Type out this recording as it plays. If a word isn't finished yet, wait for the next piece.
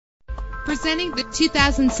Presenting the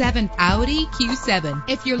 2007 Audi Q7.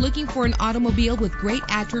 If you're looking for an automobile with great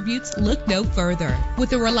attributes, look no further.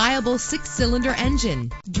 With a reliable 6-cylinder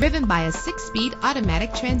engine driven by a 6-speed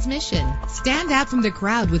automatic transmission, stand out from the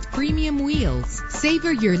crowd with premium wheels.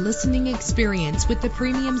 Savor your listening experience with the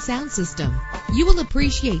premium sound system. You will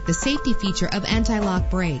appreciate the safety feature of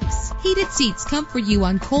anti-lock brakes. Heated seats comfort you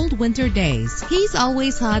on cold winter days. He's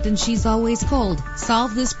always hot and she's always cold.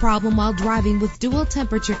 Solve this problem while driving with dual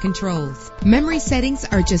temperature controls. Memory settings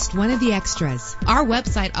are just one of the extras. Our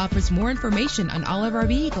website offers more information on all of our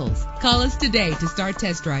vehicles. Call us today to start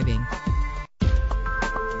test driving.